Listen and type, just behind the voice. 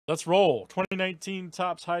Let's roll. 2019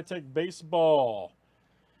 Topps High Tech Baseball.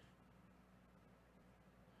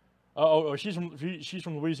 She's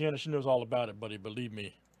from Louisiana. She knows all about it, buddy. Believe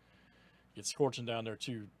me. It's scorching down there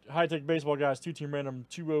too. High Tech Baseball, guys. 2-team random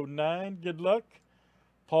 209. Good luck.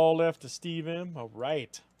 Paul F to Steve M. All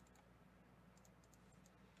right.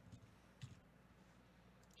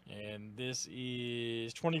 And this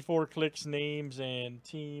is 24 clicks, names, and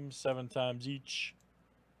teams, 7 times each.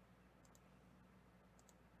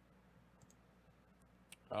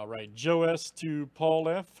 All right, Joe S to Paul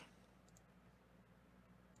F.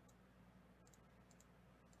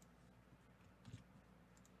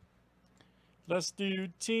 Let's do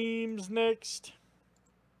teams next.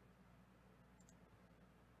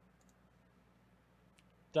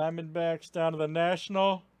 Diamondbacks down to the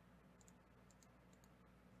National.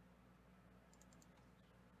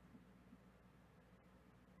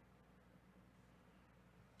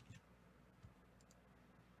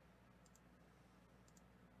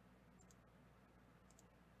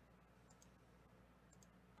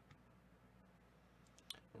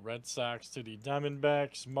 Red Sox to the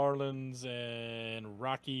Diamondbacks, Marlins, and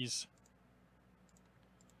Rockies.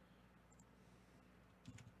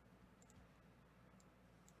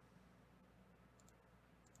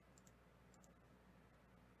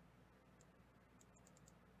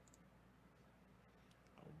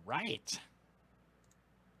 All right.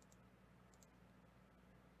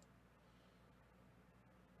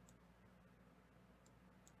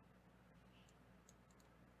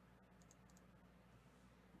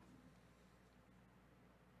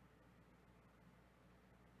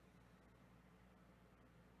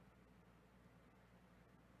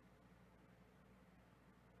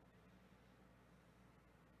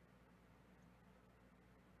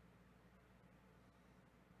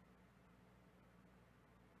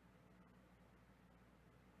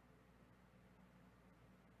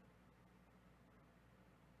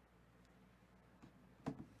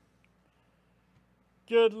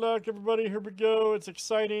 Good luck, everybody. Here we go. It's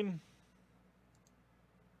exciting.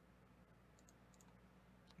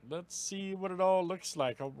 Let's see what it all looks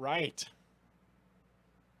like. All right.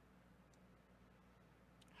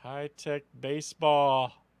 High Tech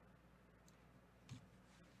Baseball.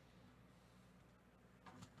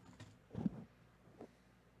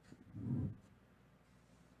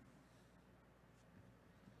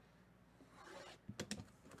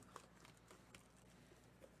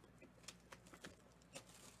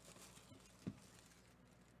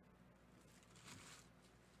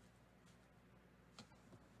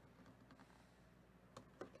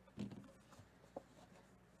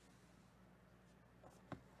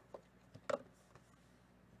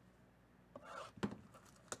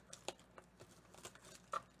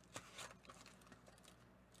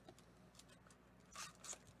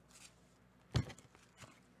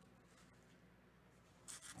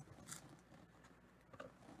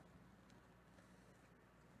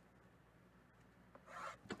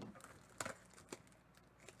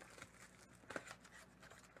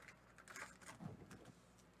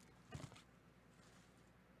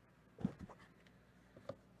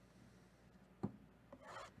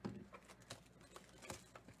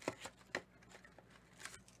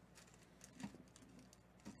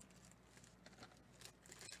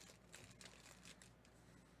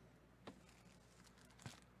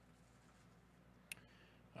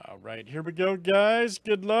 All right, here we go, guys.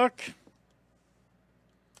 Good luck.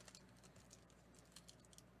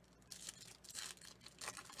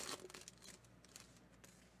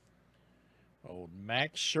 Old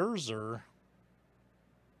Max Scherzer.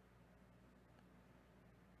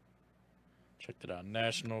 Checked it out.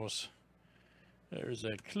 Nationals. There's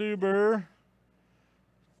a Kluber.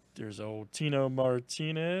 There's old Tino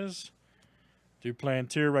Martinez.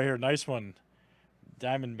 Duplantier right here. Nice one.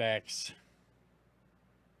 Diamondbacks.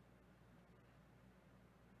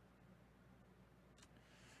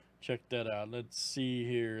 Check that out. Let's see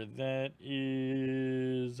here.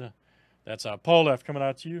 That's Paul F coming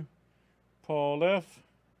out to you. Paul F.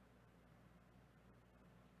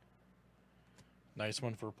 Nice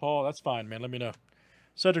one for Paul. That's fine, man. Let me know.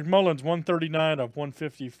 Cedric Mullins, 139 of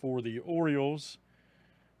 150 for the Orioles.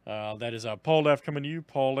 That is Paul F coming to you.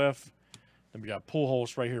 Paul F. Then we got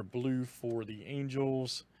Pujols right here, blue for the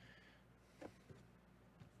Angels.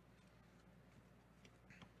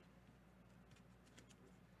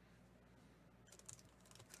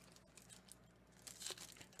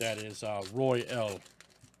 That is Roy L.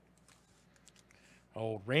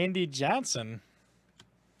 Oh, Randy Johnson.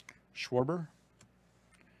 Schwarber.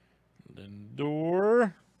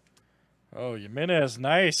 Lindor. Oh, Jimenez.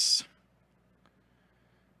 Nice.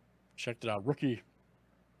 Checked it out. Rookie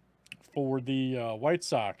for the White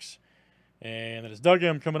Sox. And that is Doug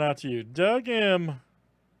M coming out to you. Doug M.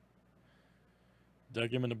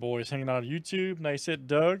 Doug M and the boys hanging out on YouTube. Nice hit,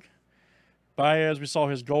 Doug. Baez, we saw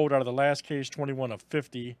his gold out of the last case, 21 of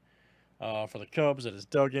 50 for the Cubs. That is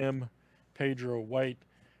Doug M. Pedro White.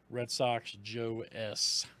 Red Sox, Joe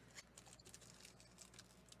S.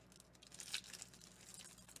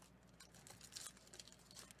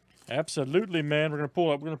 Absolutely, man. We're gonna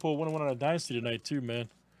pull 1-1 on a dynasty tonight too, man.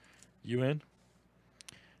 You in?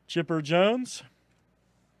 Chipper Jones.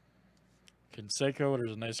 Canseco.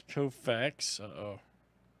 There's a nice Koufax. Uh-oh.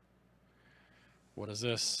 What is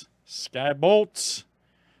this? Sky Bolts.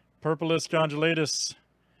 Purpleus Congelatus.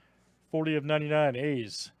 40 of 99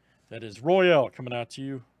 A's. That is Royale coming out to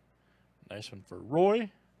you. Nice one for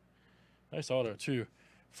Roy. Nice auto, too.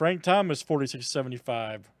 Frank Thomas,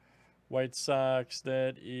 46.75. White Sox,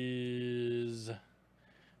 that is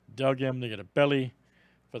Doug M. They get a belly.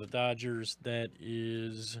 For the Dodgers, that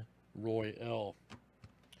is Roy L.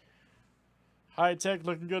 High Tech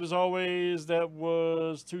looking good as always. That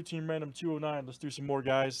was 2-team random 209. Let's do some more,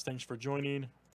 guys. Thanks for joining.